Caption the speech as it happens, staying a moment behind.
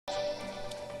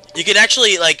You can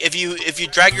actually like if you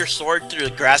drag your sword through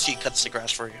the grass, it cuts the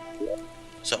grass for you.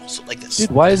 So like this.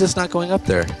 Dude, why is this not going up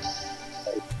there?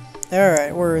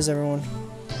 Alright, where is everyone?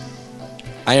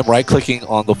 I am right-clicking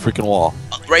on the freaking wall.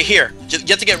 Right here. You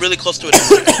have to get really close to it.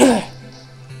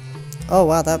 Oh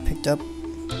wow, that picked up.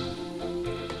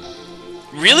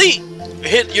 Really?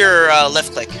 Hit your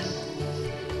left click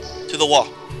to the wall.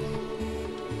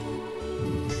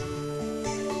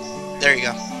 There you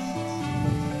go.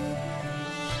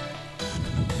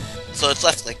 So it's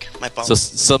left click. My fault.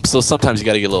 So sometimes you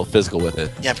got to get a little physical with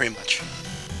it. Yeah, pretty much.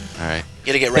 All right. You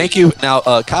gotta get right. Thank you.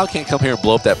 Now, Kyle can't come here and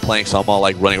blow up that plank, so I'm all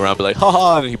like running around, be like,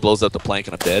 haha, and he blows up the plank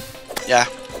and I'm dead. Yeah.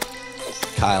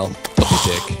 Kyle,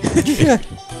 don't be dick.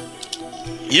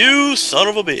 You son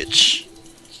of a bitch.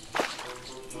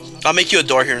 I'll make you a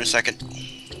door here in a second.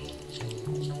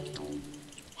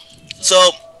 So,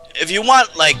 if you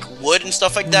want like wood and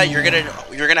stuff like that, you're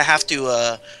gonna have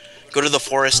to go to the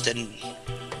forest and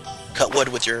cut wood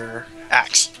with your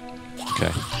axe.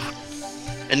 Okay.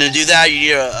 And to do that, you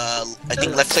need I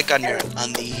think left click on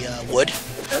the wood.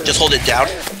 Just hold it down,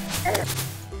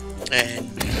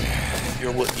 and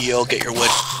you'll get your wood.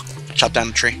 Chop down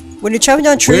a tree. When you're chopping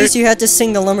down trees, you have to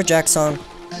sing the Lumberjack song.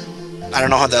 I don't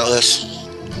know how that is.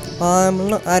 I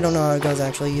don't know how it goes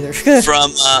actually either.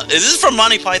 From is this from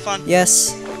Monty Python?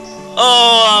 Yes.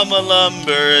 Oh, I'm a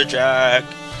lumberjack.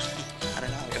 I don't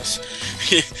know how it goes.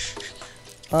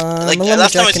 I'm a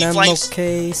lumberjack and I'm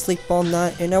okay. Sleep all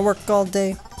night and I work all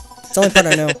day. It's the only part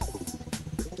I know.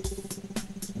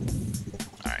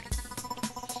 Alright.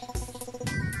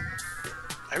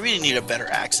 I really need a better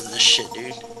axe than this shit,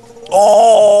 dude.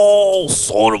 Oh,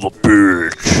 son of a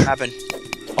bitch. What happened?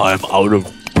 I'm out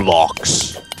of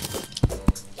blocks.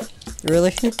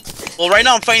 Really? Well, right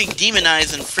now I'm fighting demon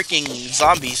eyes and freaking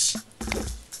zombies.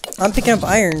 I'm picking up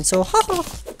iron, so haha.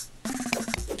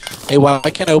 Hey, why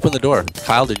can't I open the door?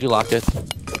 Kyle, did you lock it?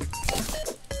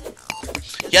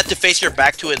 You have to face your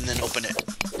back to it and then open it.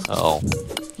 Oh.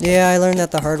 Yeah, I learned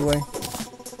that the hard way.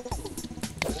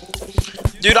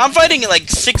 Dude, I'm fighting like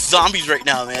 6 zombies right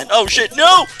now, man. Oh shit,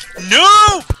 no!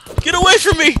 No! Get away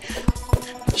from me!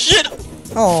 Shit!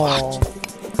 Oh.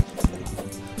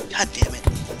 God damn it.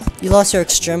 You lost your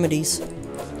extremities.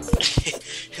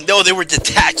 No, they were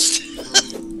detached.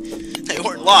 They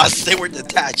weren't lost, they were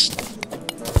detached.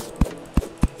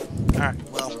 Alright,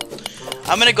 well.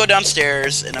 I'm gonna go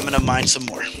downstairs and I'm gonna mine some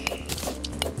more.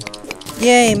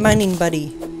 Yay, mining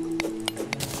buddy.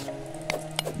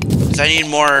 Because I need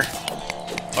more.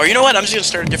 Or you know what? I'm just gonna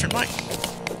start a different mine.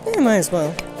 Yeah, might as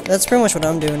well. That's pretty much what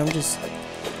I'm doing.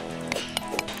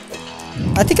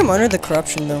 I think I'm under the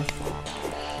corruption though.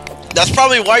 That's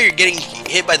probably why you're getting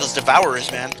hit by those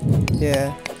devourers, man.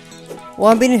 Yeah.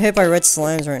 Well, I'm being hit by red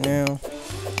slimes right now.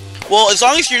 Well, as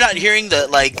long as you're not hearing the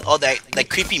all that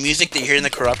creepy music that you hear in the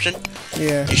corruption,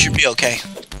 yeah, you should be okay.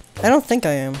 I don't think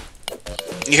I am.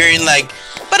 You're hearing like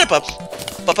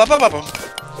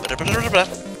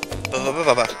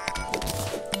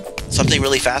something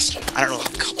really fast. I don't know how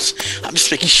it goes. I'm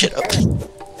just making shit up.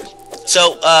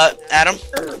 So, Adam,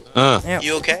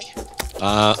 you okay?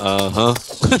 Uh-huh.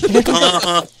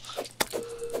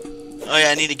 Oh yeah,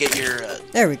 I need to get your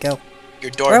there we go.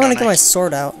 Your door. I want to get my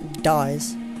sword out. It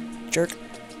dies. Jerk.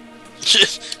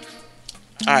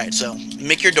 Alright, so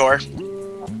make your door.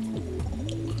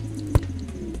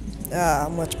 Ah,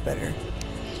 much better.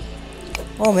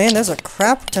 Oh man, there's a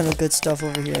crap ton of good stuff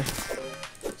over here.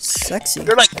 Sexy.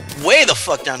 You're like way the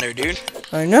fuck down there, dude.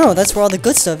 I know, that's where all the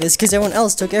good stuff is, because everyone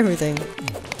else took everything.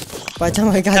 By the time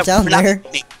I got down there.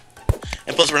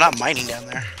 And plus, we're not mining down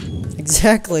there.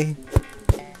 Exactly.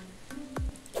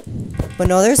 But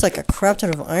no, there's like a crap ton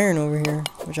of iron over here,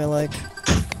 which I like.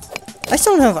 I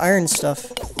still don't have iron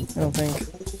stuff, I don't think.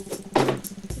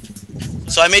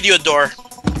 So I made you a door.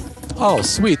 Oh,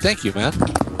 sweet. Thank you, man.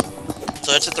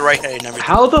 So it's at the right height and everything.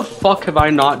 How the fuck have I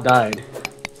not died?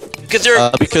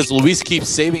 Because Luis keeps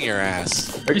saving your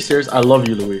ass. Are you serious? I love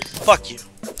you, Luis. Fuck you.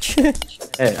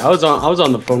 Hey, I was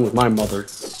on the phone with my mother.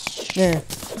 Yeah.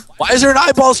 Why is there an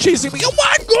eyeballs chasing me? Oh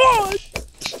my god!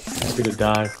 I'm gonna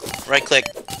die. Right click.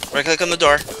 Right click on the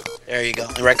door. There you go.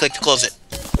 And right click to close it.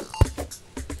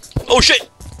 Oh shit!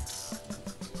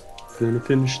 Gonna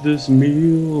finish this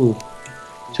meal.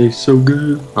 Tastes so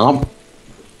good. Oh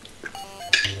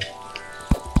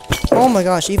my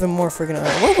gosh, even more freaking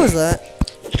iron. What was that?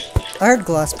 I heard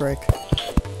glass break.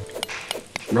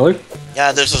 Really?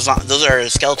 Yeah, those are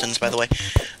skeletons, by the way.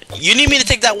 You need me to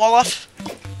take that wall off?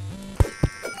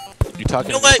 You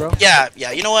talking You know to me, what? bro?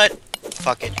 Yeah, you know what?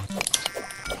 Fuck it.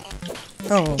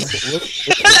 Oh.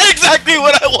 Exactly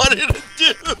what I wanted to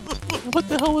do! What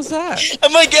the hell was that?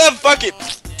 I'm like, yeah, fuck it.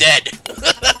 Dead.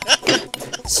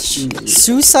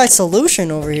 suicide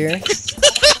solution over here.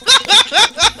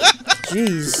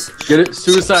 Jeez. Get it?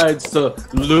 Suicide's the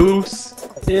loose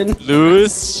in.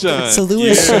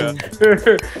 Solution.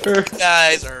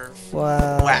 Guys are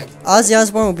Wow. whack. Ozzy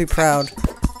Osbourne would be proud.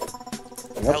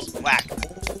 That was whack.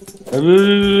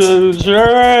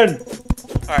 Sharon!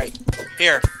 Alright,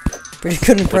 here. Pretty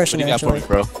good What impression, do you got for actually. me,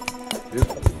 bro?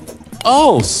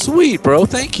 Oh, sweet, bro.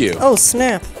 Thank you. Oh,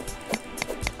 snap.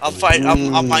 I'll find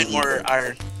more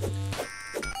iron.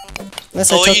 Unless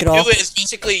So I what took you it off. do is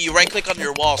basically you right click on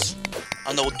your walls.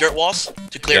 On the dirt walls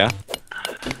to clear. Yeah.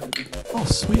 Oh,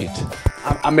 sweet.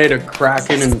 I made a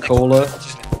Kraken and cola.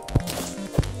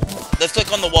 Let's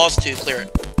click on the walls to clear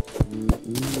it.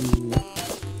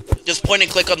 Just point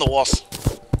and click on the walls.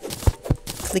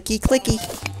 Clicky, clicky.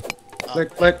 Click,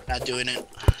 click. Not doing it.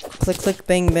 Click, click,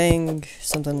 bang, bang.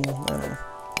 Something. I don't know.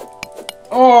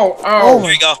 Oh, Oh ow.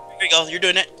 Here you go. Here you go. You're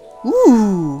doing it.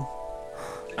 Ooh.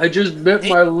 I just bit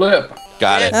my lip.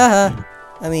 Got it. I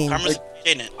mean, Karma's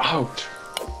ain't it? Ouch.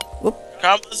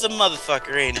 Karma's a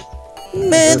motherfucker, ain't it?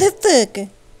 motherfucker.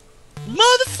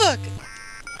 Motherfucker.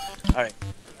 Alright.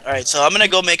 Alright, so I'm gonna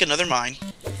go make another mine.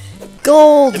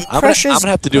 Gold. I'm Precious. gonna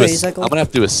have to do Wait, a. is that I'm gold? gonna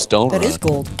have to do a stone That run. is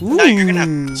gold. Ooh. Now you're gonna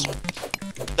have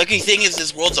lucky thing is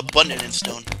this world's abundant in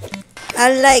stone.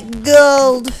 I like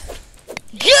gold.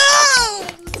 Go!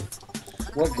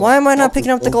 Why am I not picking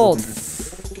up the gold?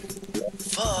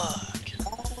 Fuck.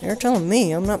 You're telling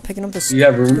me I'm not picking up this. Do you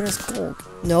have room? this gold.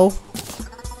 No.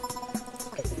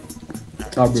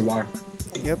 I'll be why.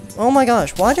 Yep. Oh my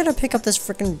gosh. Why did I pick up this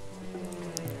freaking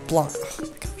block? Oh my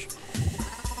gosh.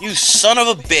 You son of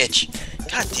a bitch.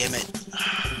 God damn it.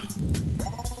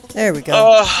 There we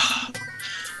go.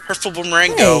 Hurtful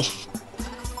boomerang go.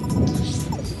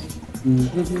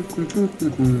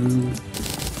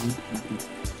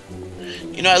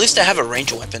 You know, at least I have a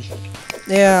ranged weapon.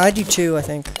 Yeah, I do too, I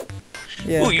think.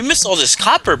 Yeah. Ooh, you missed all this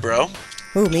copper, bro.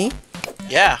 Who, me?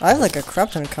 Yeah. I have like a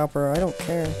crap ton of copper. I don't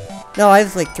care. No, I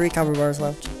have like 3 copper bars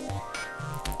left.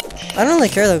 I don't really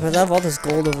care though, because I have all this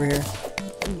gold over here.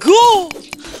 Gold!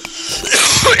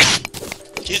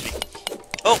 Excuse me.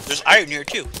 Oh, there's iron here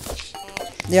too.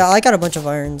 Yeah, I got a bunch of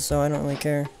irons, so I don't really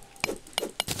care.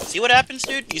 See what happens,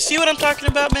 dude? You see what I'm talking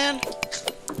about, man?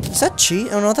 Is that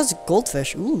cheat? Oh no, that's a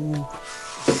goldfish. Ooh.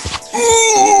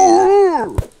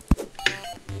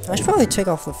 I should probably take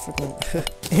off the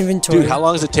freaking inventory. Dude, how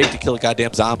long does it take to kill a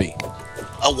goddamn zombie?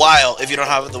 A while if you don't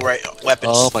have the right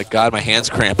weapons. Oh my god, my hand's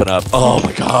cramping up. Oh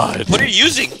my god. What are you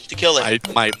using to kill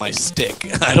it? My stick.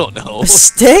 I don't know. A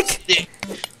stick?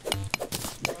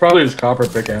 Probably his copper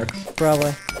pickaxe.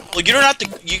 Probably. Well, you don't have to.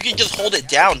 You can just hold it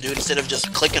down, dude, instead of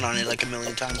just clicking on it like a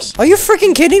million times. Are you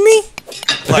freaking kidding me?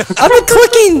 What? I've been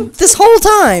clicking this whole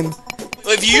time.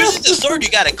 Well, if you're using the sword,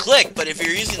 you gotta click, but if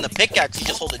you're using the pickaxe, you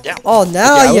just hold it down. Oh,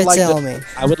 now Okay, I would you like tell to- me.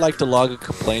 I would like to log a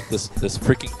complaint. This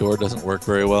freaking door doesn't work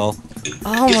very well.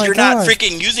 Oh Because my you're not gosh.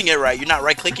 freaking using it right. You're not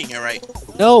right clicking it right.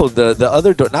 No, the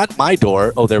other door, not my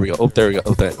door. Oh, there we go. Oh, there we go.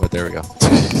 Oh, there we go.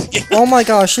 Oh my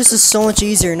gosh, this is so much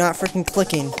easier not freaking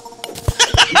clicking.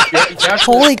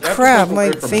 Holy crap,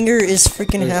 my finger is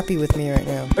freaking happy with me right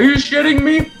now. Are you shitting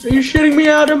me? Are you shitting me,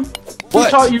 Adam? Who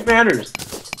What? taught you manners?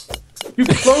 You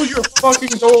close your fucking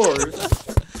doors.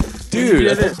 Dude, You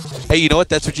did it. hey, you know what?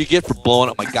 That's what you get for blowing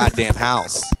up my goddamn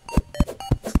house.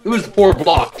 It was 4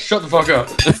 blocks. Shut the fuck up.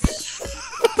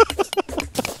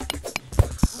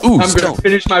 Ooh, I'm stone. gonna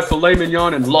finish my filet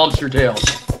mignon and lobster tail.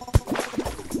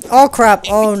 Oh crap,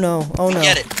 oh no, oh no.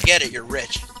 Get it, you're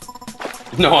rich.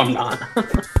 No, I'm not.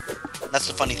 That's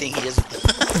the funny thing, he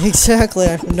isn't. Exactly,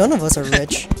 none of us are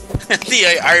rich.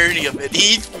 The irony of it.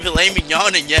 He eats filet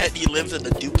mignon and yet he lives in a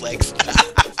duplex.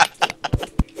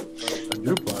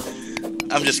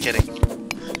 I'm just kidding.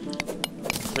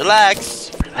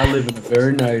 Relax. I live in a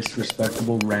very nice,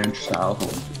 respectable ranch-style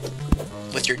home.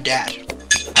 With your dad.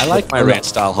 I like my ranch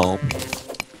style home.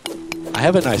 I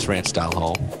have a nice ranch style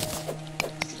home.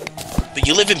 But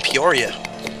you live in Peoria.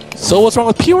 So what's wrong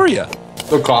with Peoria?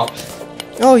 The cops.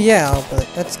 Oh yeah, but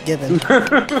that's given. That's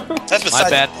My besides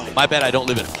bad. the point. My bad. I don't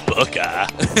live in Booka.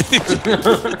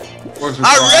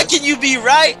 I reckon you be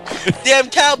right. Damn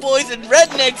cowboys and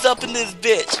rednecks up in this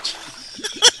bitch.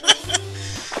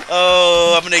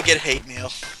 Oh, I'm gonna get hate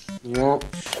mail. Well,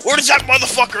 Where does that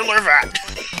motherfucker live at?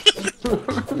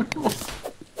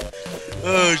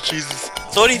 Oh, Jesus.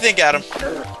 So what do you think, Adam?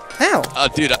 How?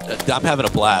 Dude, I'm having a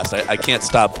blast. I can't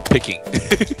stop picking.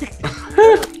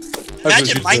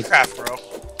 Imagine Minecraft, bro.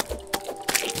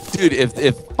 Dude, if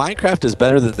Minecraft is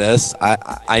better than this,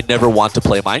 I never want to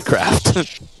play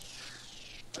Minecraft.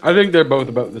 I think they're both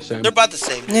about the same. They're about the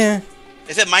same. Yeah.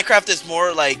 They said Minecraft is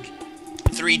more like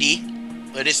 3D.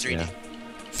 Well, it is 3D. Yeah.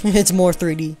 It's more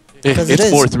 3D. Because It's it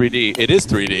is. more 3D. It is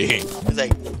 3D. He's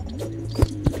like,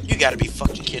 you gotta be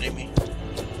fucking kidding me.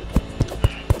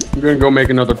 I'm gonna go make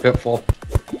another pitfall.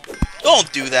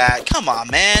 Don't do that. Come on,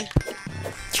 man.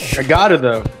 I got it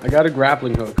though. I got a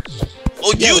grappling hook.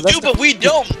 Oh, Yeah, you but do, but we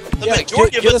don't. The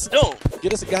majority of get us don't.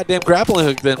 Get us a goddamn grappling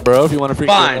hook then, bro, if you want to freak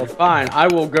Fine, fine. I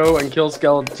will go and kill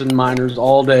skeleton miners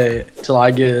all day till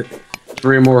I get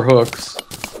 3 more hooks.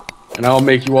 And I'll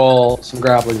make you all some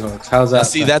grappling hooks. How's that?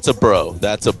 See, sound? that's a bro.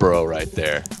 That's a bro right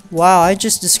there. Wow, I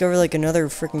just discovered like another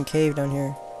freaking cave down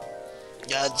here.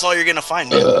 Yeah, that's all you're gonna find,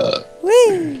 man.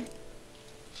 Whee!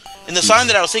 And the song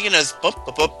that I was thinking is.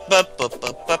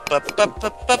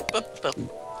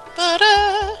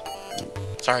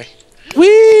 Sorry.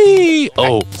 Whee!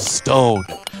 Oh, stone.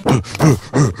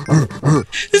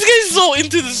 This guy's so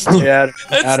into this. Yeah,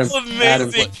 That's Adam, so Adam,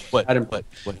 amazing. What? Adam. What?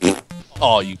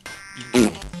 Oh, you.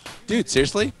 Dude,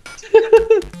 seriously?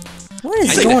 What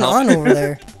is I going know. on over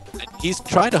there? He's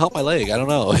trying to help my leg. I don't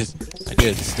know. I need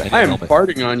a I am helmet.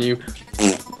 farting on you.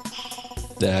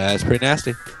 That's pretty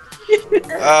nasty.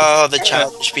 Oh, the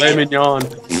childish Hey, behavior. mignon.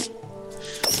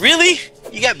 Really?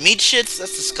 You got meat shits?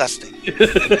 That's disgusting.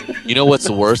 You know what's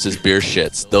the worst is beer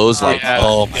shits. Those like, Yeah.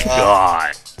 oh my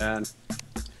god. Man.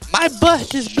 My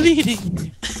butt is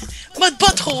bleeding. My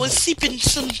butthole is seeping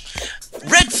some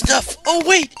red stuff. Oh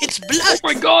wait, it's Oh blood.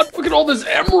 my god, look at all this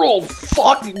emerald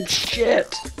fucking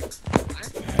shit.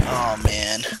 Oh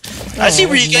man. I see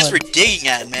where you guys were digging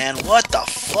at, man. What the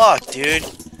fuck, dude?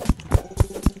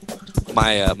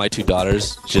 My 2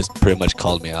 daughters just pretty much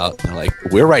called me out. They're like,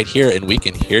 we're right here and we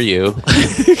can hear you.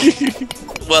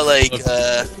 Well, like,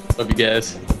 Love you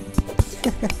guys.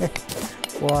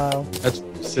 Wow. That's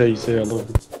you say I love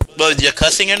you. well, you're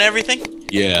cussing and everything?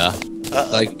 Yeah. Uh-oh.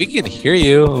 Like, we can hear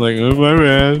you. I'm like, oh my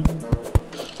man.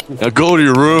 Now go to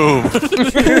your room.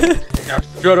 Now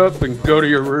shut up and go to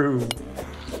your room.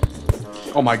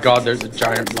 Oh my god, there's a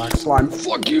giant black slime.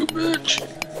 Fuck you, bitch.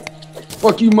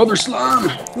 Fuck you, mother slime.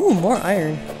 Ooh, more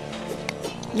iron.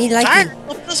 Me like Alright, it.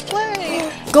 let's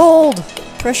play. Gold!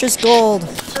 Precious gold.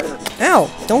 Ow!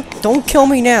 Don't kill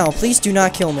me now. Please do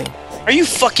not kill me. Are you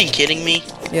fucking kidding me?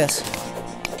 Yes.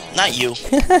 Not you.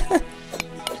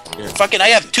 Fucking, I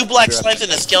have 2 black slimes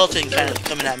and a skeleton kind of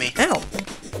coming at me. Ow!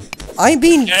 I'm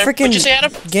being What'd you say,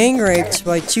 Adam? freaking gang raped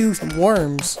by 2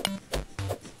 worms.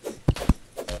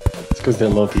 It's because they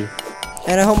love you.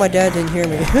 And I hope my dad didn't hear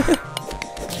me.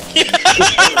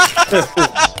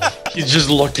 He's just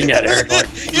looking at Eric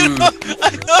like, You know, I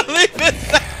totally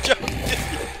missed that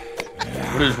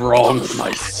joke. what is wrong with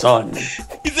my son?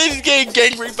 He said he's getting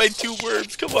gang raped by 2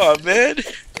 worms. Come on, man.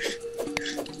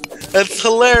 That's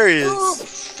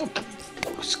hilarious.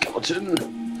 Skeleton.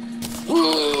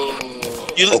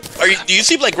 Do you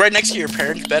sleep like right next to your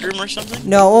parents' bedroom or something?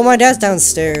 No, well, my dad's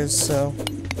downstairs, so.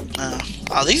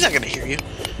 Oh, he's not gonna hear you.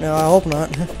 No, I hope not.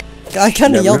 I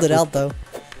kinda Never. yelled it out, though.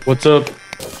 What's up?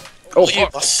 Oh,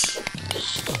 fuck.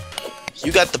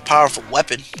 You got the powerful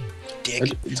weapon,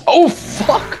 dick. Oh,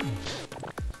 fuck.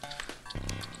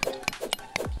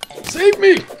 Save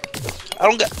me. I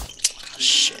don't got.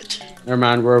 Shit. Never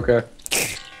mind, we're okay.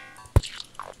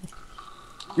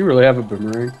 You really have a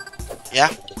boomerang? Yeah.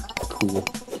 Cool.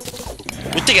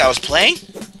 You think I was playing?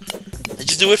 I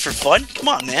just do it for fun? Come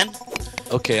on, man.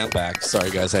 Okay, I'm back. Sorry,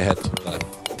 guys. I had to tell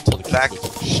the kids Back.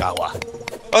 to shower.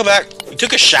 Oh, back. You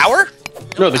took a shower?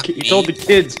 No, he told the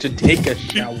kids to take a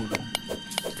shower.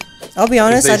 I'll be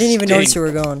honest, they I didn't even notice stink.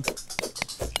 you were gone.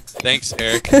 Thanks,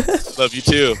 Eric. Love you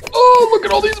too. Oh, look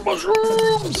at all these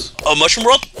mushrooms! Oh, Mushroom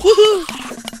World? Woohoo!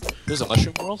 There's a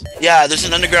mushroom world? Yeah, there's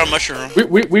an underground mushroom room.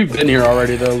 We've been here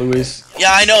already, though, Luis.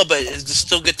 Yeah, I know, but it's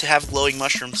still good to have glowing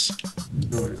mushrooms.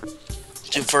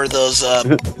 For those,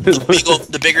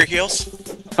 the bigger heels.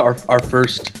 Our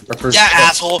first. Yeah,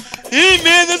 asshole. Hey,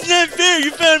 man, that's not fair.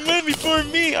 You found one before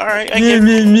me. Alright, I get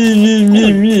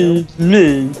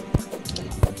Me.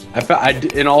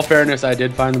 In all fairness, I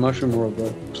did find the mushroom world,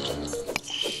 though.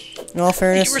 In all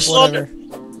fairness, You were slow whatever.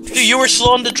 Dude, you were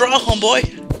slow on the draw, homeboy.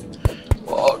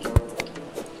 Fuck.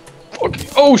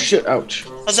 Oh shit! Ouch.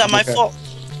 How's that my Okay. fault?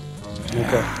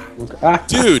 Okay. Ah.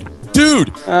 Dude!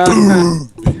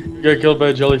 Got killed by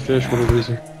a jellyfish. What a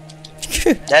loser.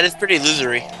 That is pretty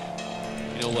losery.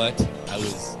 You know what? I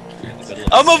was in the middle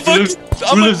of I'm a Who fucking. lives,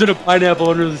 who lives in a pineapple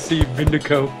under the sea?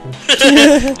 Vindico.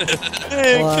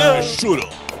 Hey, Wow. Shut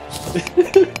up.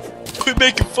 quit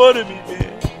making fun of me,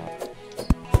 man.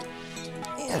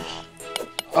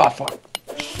 Oh fuck.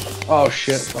 Oh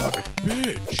shit. Fuck.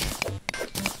 Bitch.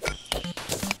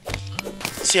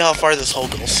 Let's see how far this hole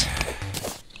goes.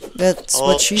 That's Oh.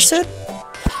 what she said?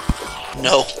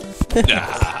 No.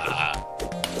 Nah.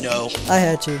 No. I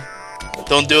had to.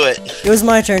 Don't do it. It was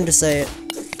my turn to say it.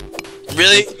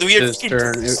 Really? His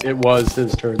turn. It was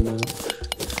his turn though.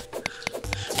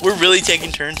 We're really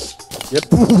taking turns. Yep.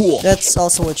 That's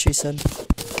also what she said.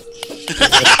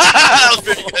 That was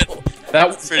pretty good.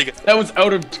 That's pretty good. That was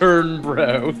out of turn,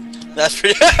 bro. That's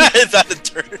pretty. It's not the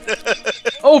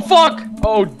turn. Oh fuck!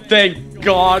 Oh, thank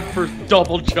God for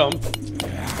double jump.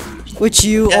 Which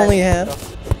you only have,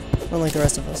 unlike the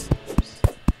rest of us.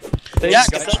 Thank Yeah,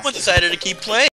 God. because someone decided to keep playing.